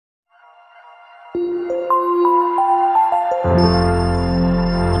ഇന്ന്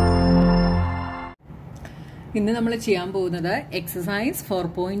നമ്മൾ ചെയ്യാൻ പോകുന്നത് എക്സസൈസ്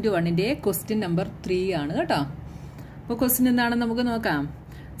 4.1ന്റെ ക്വസ്റ്റ്യൻ നമ്പർ 3 ആണ് കേട്ടോ. അപ്പോൾ ക്വസ്റ്റ്യൻ എന്താണെന്ന് നമുക്ക് നോക്കാം.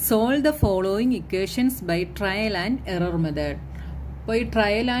 Solve the following equations by trial and error method. അപ്പോൾ ഈ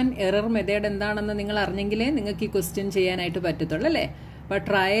ട്രയൽ ആൻഡ് എറർ മെത്തേഡ് എന്താണെന്ന് നിങ്ങൾ അറിഞ്ഞെങ്കിലേ നിങ്ങൾക്ക് ഈ ക്വസ്റ്റ്യൻ ചെയ്യാനായിട്ട് പറ്റത്തുള്ളൂ അല്ലേ. അപ്പോൾ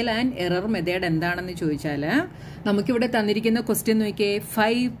ട്രയൽ ആൻഡ് എറർ മെത്തേഡ് എന്താണെന്ന് ചോദിച്ചാൽ നമുക്കിവിടെ തന്നിരിക്കുന്ന ക്വസ്റ്റ്യൻ നോക്കിയേ.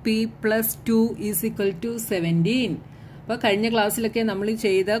 5p + 2 = 17. അപ്പോൾ കഴിഞ്ഞ ക്ലാസ്സിലൊക്കെ നമ്മൾ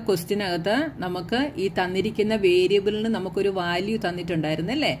ചെയ്ത ക്വസ്റ്റ്യനകത്ത് നമുക്ക് ഈ തന്നിരിക്കുന്ന വേരിയബിളിന് നമുക്കൊരു വാല്യൂ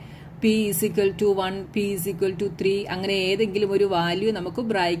തന്നിട്ടുണ്ടായിരുന്നു അല്ലേ. p = 1, p = 3 അങ്ങനെ ഏതെങ്കിലും ഒരു വാല്യൂ നമുക്ക്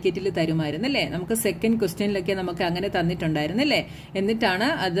ബ്രാക്കറ്റിൽ തരുമായിരുന്നു അല്ലേ. നമുക്ക് സെക്കൻഡ് ക്വസ്റ്റ്യനിലൊക്കെ നമുക്ക് അങ്ങനെ തന്നിട്ടുണ്ടായിരുന്നു അല്ലേ. എന്നിട്ടാണ്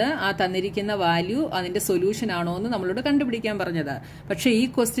അത് ആ തന്നിരിക്കുന്ന വാല്യൂ അതിന്റെ സൊല്യൂഷൻ ആണോ എന്ന് നമ്മളോട് കണ്ടുപിടിക്കാൻ പറഞ്ഞത്. പക്ഷെ ഈ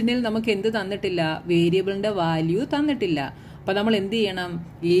ക്വസ്റ്റ്യനിൽ നമുക്ക് എന്ത് തന്നിട്ടില്ല? വേരിയബിളിന്റെ വാല്യൂ തന്നിട്ടില്ല. അപ്പൊ നമ്മൾ എന്ത് ചെയ്യണം?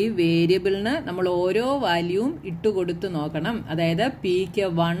 ഈ വേരിയബിളിന് നമ്മൾ ഓരോ വാല്യൂവും ഇട്ടുകൊടുത്ത് നോക്കണം. അതായത് പിക്ക്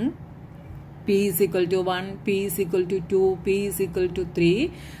 1, p = 1, p = 2, p = 3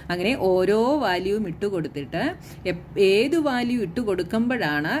 അങ്ങനെ ഓരോ വാല്യൂവും ഇട്ടുകൊടുത്തിട്ട് ഏത് വാല്യൂ ഇട്ട്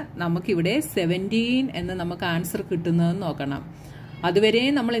കൊടുക്കുമ്പോഴാണ് നമുക്കിവിടെ 17 എന്ന് നമുക്ക് ആൻസർ കിട്ടുന്നതെന്ന് നോക്കണം. അതുവരെ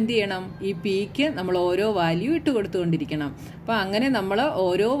നമ്മൾ എന്ത് ചെയ്യണം? ഈ പിക്ക് നമ്മൾ ഓരോ വാല്യൂ ഇട്ട് കൊടുത്തുകൊണ്ടിരിക്കണം. അപ്പൊ അങ്ങനെ നമ്മൾ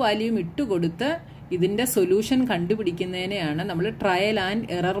ഓരോ വാല്യൂവും ഇട്ടുകൊടുത്ത് ഇതിന്റെ സൊല്യൂഷൻ കണ്ടുപിടിക്കുന്നതിനെയാണ് നമ്മൾ ട്രയൽ ആൻഡ്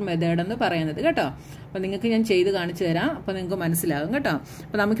എറർ മെത്തേഡ് എന്ന് പറയുന്നത് കേട്ടോ. അപ്പൊ നിങ്ങൾക്ക് ഞാൻ ചെയ്ത് കാണിച്ചു തരാം. അപ്പൊ നിങ്ങൾക്ക് മനസ്സിലാകും കേട്ടോ.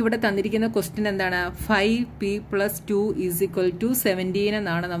 അപ്പൊ നമുക്കിവിടെ തന്നിരിക്കുന്ന ക്വസ്റ്റ്യൻ എന്താണ്? 5p + 2 = 17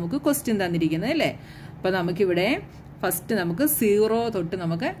 എന്നാണ് നമുക്ക് ക്വസ്റ്റ്യൻ തന്നിരിക്കുന്നത് അല്ലേ. അപ്പൊ നമുക്കിവിടെ ഫസ്റ്റ് നമുക്ക് 0 തൊട്ട്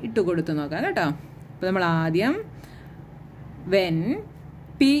നമുക്ക് ഇട്ടുകൊടുത്ത് നോക്കാം കേട്ടോ. അപ്പൊ നമ്മൾ ആദ്യം when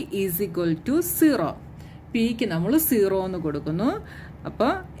p = 0, പിക്ക് നമ്മൾ 0 എന്ന് കൊടുക്കുന്നു.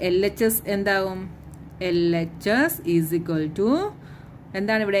 അപ്പോൾ LHS എന്താവും? LHS =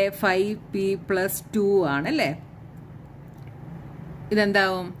 എന്താണ് ഇവിടെ? 5p + 2 ആണല്ലേ.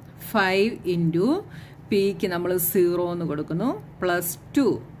 ഇതെന്താവും? 5 × പിക്ക് നമ്മൾ 0 എന്ന് കൊടുക്കുന്നു +2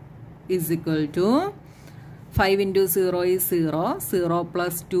 = 5 × 0 is 0, 0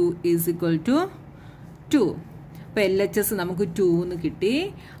 + 2 = 2. അപ്പോൾ LHS നമുക്ക് 2 എന്ന് കിട്ടി.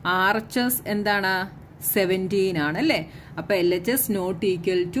 RHS എന്താണ്? 17 ആണല്ലേ. അപ്പൊ LHS ≠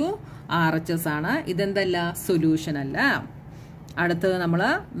 RHS ആണ്. ഇതെന്തല്ല? സൊല്യൂഷൻ അല്ല. അടുത്തത് നമ്മൾ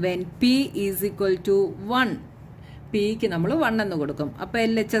when p = 1, പിക്ക് നമ്മൾ 1 എന്ന് കൊടുക്കും. അപ്പൊ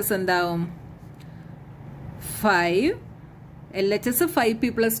LHS എന്താവും? 5. LHS 5p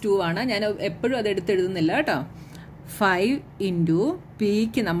 + 2 ആണ്. ഞാൻ എപ്പോഴും അത് എടുത്തെഴുതുന്നില്ല കേട്ടോ. 5 ×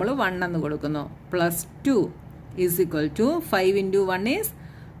 പിക്ക് നമ്മൾ 1 എന്ന് കൊടുക്കുന്നു +2 = 5 × 1 is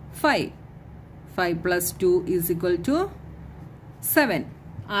 5. 5 + 2 = 7.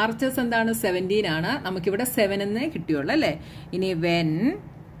 RHS എന്താണ്? 17 ആണ്. നമുക്കിവിടെ 7 എന്നേ കിട്ടിയുള്ളൂ അല്ലേ. ഇനി when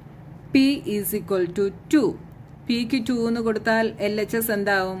p = 2, പിക്ക് 2 എന്ന് കൊടുത്താൽ LHS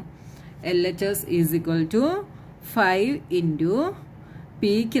എന്താവും? LHS = 5 ×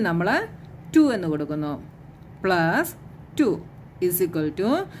 പിക്ക് നമ്മൾ 2 എന്ന് കൊടുക്കുന്നു +2 =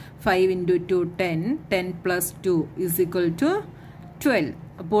 5 × 2 10, 10 + 2 = 12.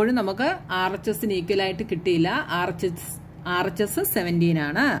 അപ്പോഴും നമുക്ക് RHSന് ഈക്വൽ ആയിട്ട് കിട്ടിയില്ല. RHS 17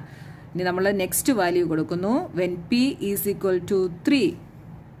 ആണ്. ഇനി നമ്മൾ നെക്സ്റ്റ് വാല്യൂ കൊടുക്കുന്നു when p = 3.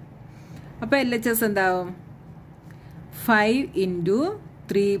 അപ്പൊ LHS എന്താവും? 5 ×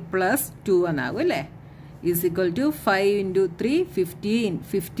 3 + 2 എന്നാകും അല്ലേ. = 5 × 3 15,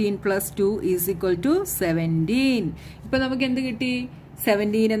 15 + 2 = 17. ഇപ്പൊ നമുക്ക് എന്ത് കിട്ടി?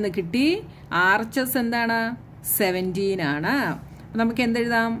 17 എന്ന് കിട്ടി. RHS എന്താണ്? 17 ആണ്. നമുക്ക്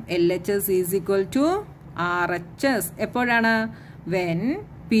എന്തെഴുതാം? LHS = RHS എപ്പോഴാണ്? when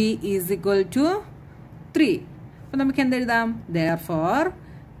p = 3. അപ്പൊ നമുക്ക് എന്തെഴുതാം? therefore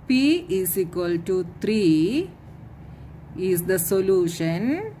p = 3 is the solution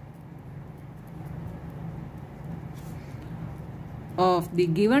of the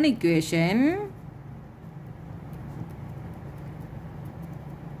given equation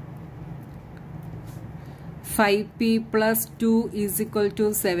 (5p + 2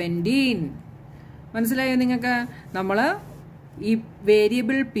 = 17). മനസ്സിലായോ നിങ്ങൾക്ക്? നമ്മൾ ഈ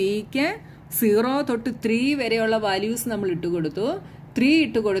വേരിയബിൾ പിക്ക് 0 തൊട്ട് 3 വരെയുള്ള വാല്യൂസ് നമ്മൾ ഇട്ടുകൊടുത്തു. 3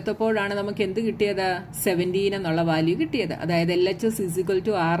 ഇട്ട് കൊടുത്തപ്പോഴാണ് നമുക്ക് എന്ത് കിട്ടിയത്? 17 എന്നുള്ള വാല്യൂ കിട്ടിയത്. അതായത് LHS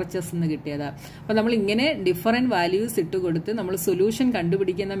 = RHS എന്ന് കിട്ടിയത്. അപ്പൊ നമ്മൾ ഇങ്ങനെ ഡിഫറെന്റ് വാല്യൂസ് ഇട്ടുകൊടുത്ത് നമ്മൾ സൊല്യൂഷൻ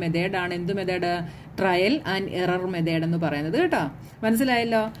കണ്ടുപിടിക്കുന്ന മെത്തേഡാണ് എന്ത് method? Trial and error method എന്ന് പറയുന്നത് കേട്ടോ.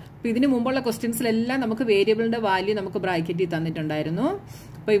 മനസ്സിലായല്ലോ? അപ്പൊ ഇതിന് മുമ്പുള്ള ക്വസ്റ്റ്യൻസിലെല്ലാം നമുക്ക് വേരിയബിളിന്റെ വാല്യൂ നമുക്ക് ബ്രാക്കറ്റിൽ തന്നിട്ടുണ്ടായിരുന്നു.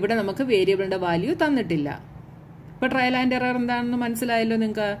 അപ്പൊ ഇവിടെ നമുക്ക് വേരിയബിളിന്റെ വാല്യൂ തന്നിട്ടില്ല. അപ്പൊ ട്രയൽ ആൻഡ് എറർ എന്താണെന്ന് മനസ്സിലായല്ലോ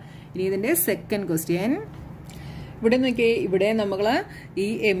നിങ്ങൾക്ക്. ഇനി ഇതിന്റെ സെക്കൻഡ് ക്വസ്റ്റ്യൻ ഇവിടെ നോക്കിയേ, ഇവിടെ നമ്മൾ ഈ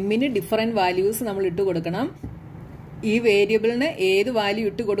എമ്മിന് ഡിഫറെന്റ് വാല്യൂസ് നമ്മൾ ഇട്ട് കൊടുക്കണം. ഈ വേരിയബിളിന് ഏത് വാല്യൂ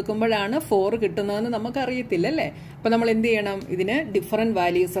ഇട്ട് കൊടുക്കുമ്പോഴാണ് 4 കിട്ടുന്നതെന്ന് നമുക്ക് അറിയത്തില്ല അല്ലേ. അപ്പൊ നമ്മൾ എന്ത് ചെയ്യണം, ഇതിന് ഡിഫറെന്റ്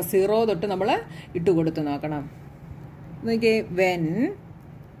വാല്യൂസ് 0 തൊട്ട് നമ്മൾ ഇട്ട് കൊടുത്ത് നോക്കണം. നോക്കിയേ, when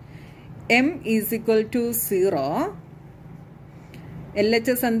m is equal to 0,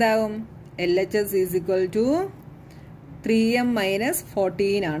 LHS എന്താവും? LHS is equal to 3m minus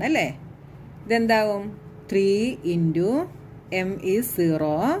 14 ആണ് അല്ലേ. ഇതെന്താവും? 3 into m is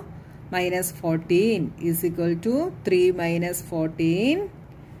 0 minus 14 is equal to 3 minus 14.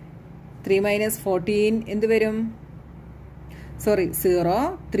 3 minus 14 എന്ത് വരും? സോറി 0.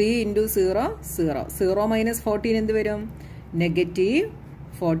 3 into 0 0. 0 minus 14 എന്ത് വരും? നെഗറ്റീവ്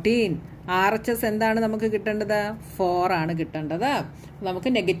 14. RHS എന്താണ് നമുക്ക് കിട്ടേണ്ടത്? 4 ആണ് കിട്ടേണ്ടത്.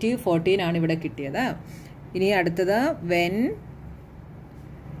 നമുക്ക് നെഗറ്റീവ് 14 ആണ് ഇവിടെ കിട്ടിയത്. ഇനി അടുത്തത് when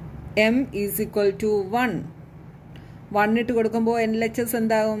m is equal to 1. 1 ഇട്ട് കൊടുക്കുമ്പോൾ LHS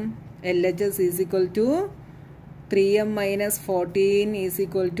എന്താവും? LHS is equal to 3m minus 14 is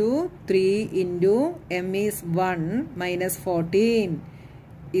equal to 3 into m is 1 minus 14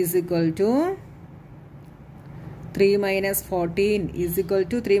 is equal to 3 minus 14 is equal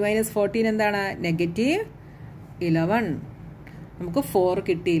to 3 minus 14 എന്താണ്? നെഗറ്റീവ് 11. നമുക്ക് 4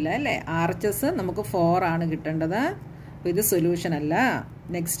 കിട്ടിയില്ല അല്ലേ. RHS നമുക്ക് 4 ആണ് കിട്ടേണ്ടത്. അപ്പോൾ ഇത് സൊല്യൂഷൻ അല്ല.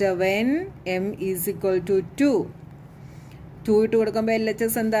 Next when m is equal to 2. 2 ഇട്ട് കൊടുക്കുമ്പോൾ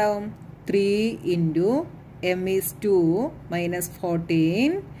LHS എന്താവും? 3 into m is 2 minus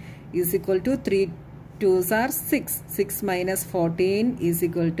 14 is equal to 3 2s are 6. 6 minus 14 is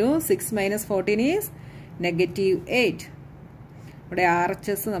equal to 6 minus 14 is negative 8. ഇവിടെ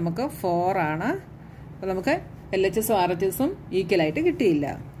RHS നമുക്ക് 4 ആണ്. അപ്പോൾ നമുക്ക് LHS ഉം RHS ഉം ഈക്വൽ ആയിട്ട് കിട്ടിയില്ല.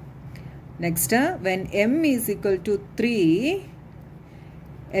 Next when m is equal to 3,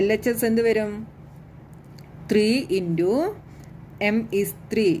 LHS എന്ത് വരും? 3 into m is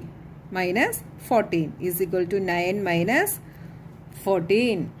 3 minus 14 is equal to 9 minus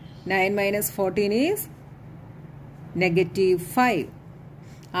 14. 9 minus 14 is negative 5.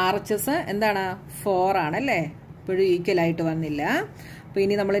 RHS എന്താണ്? 4 ആണല്ലേ. ഇപ്പോഴും ഈക്വൽ ആയിട്ട് വന്നില്ല. അപ്പോൾ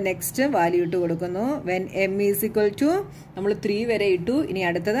ഇനി നമ്മൾ നെക്സ്റ്റ് വാല്യൂ ഇട്ട് കൊടുക്കുന്നു. when m is equal to നമ്മൾ 3 വരെ ഇട്ടു. ഇനി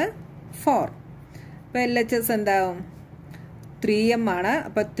അടുത്തത് 4. അപ്പോൾ LHS എന്താവും? 3m ആണ്.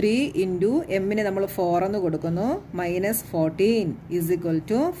 അപ്പോൾ 3 ഇൻറ്റു എമ്മിന് നമ്മൾ 4 എന്ന് കൊടുക്കുന്നു. Minus 14 is equal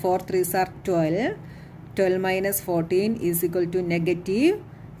to 4 3s are 12. 12 minus 14 is equal to negative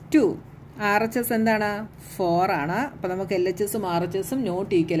 2. RHS എന്താണ്? 4 ആണ്. അപ്പോൾ നമുക്ക് LHS ഉം RHS ഉം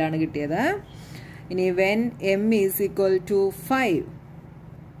നോട്ട് ഈക്വൽ ആണ് കിട്ടിയത്. ഇനി when m is equal to 5,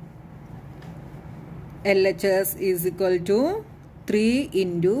 LHS is equal to 3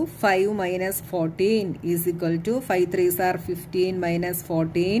 into 5 minus 14 is equal to 5 3s are 15 minus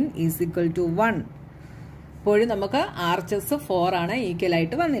 14 is equal to 1. ഇപ്പോഴും നമുക്ക് RHS 4 ആണ്, ഈക്വൽ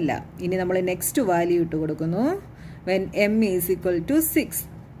ആയിട്ട് വന്നില്ല. ഇനി നമ്മൾ നെക്സ്റ്റ് വാല്യൂ ഇട്ട് കൊടുക്കുന്നു. when m is equal to 6.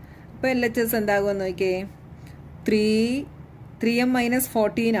 അപ്പോൾ LHS എന്താകുമെന്ന് നോക്കിയേ. 3m minus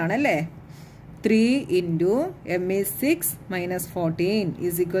 14 ആണല്ലേ. 3 into m is 6 minus 14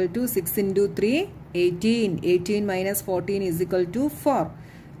 is equal to 6 into 3 18. 18 minus 14 is equal to 4.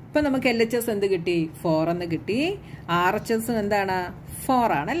 ഇപ്പം നമുക്ക് LHS എന്ത് കിട്ടി? 4 എന്ന് കിട്ടി. RHS എന്താണ്?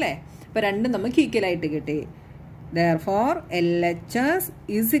 4 ആണല്ലേ. അപ്പോൾ രണ്ടും നമുക്ക് ഈക്വൽ ആയിട്ട് കിട്ടി. therefore LHS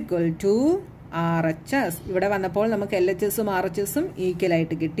is equal to RHS. ഇവിടെ വന്നപ്പോൾ നമുക്ക് LHS ഉം RHS ഉം ഈക്വൽ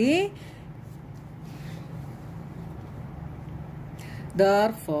ആയിട്ട് കിട്ടി.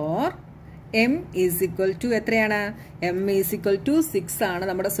 therefore m is equal to എത്രയാണ്? m is equal to 6 ആണ്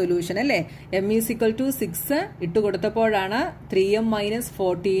നമ്മുടെ സൊല്യൂഷൻ അല്ലേ. m is equal to 6 ഇട്ട് കൊടുത്തപ്പോഴാണ് 3m minus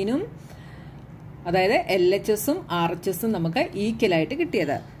 14 ഉം അതായത് LHS ഉം RHS ഉം നമുക്ക് ഈക്വൽ ആയിട്ട്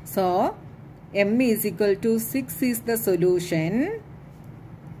കിട്ടിയത്. So m is equal to 6 is the solution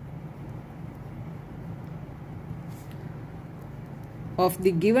of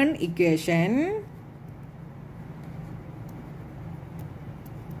the given equation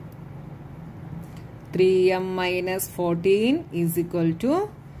 (3m minus 14 is equal to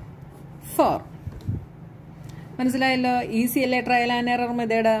 4). മനസ്സിലായല്ലോ? ഈസി അല്ലേ ട്രയൽ ആൻഡ് എറർ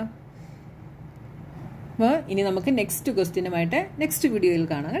മെത്തേഡ്? അപ്പോൾ ഇനി നമുക്ക് നെക്സ്റ്റ് ക്വസ്റ്റ്യനുമായിട്ട് നെക്സ്റ്റ് വീഡിയോയിൽ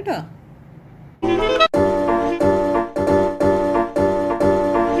കാണാം കേട്ടോ.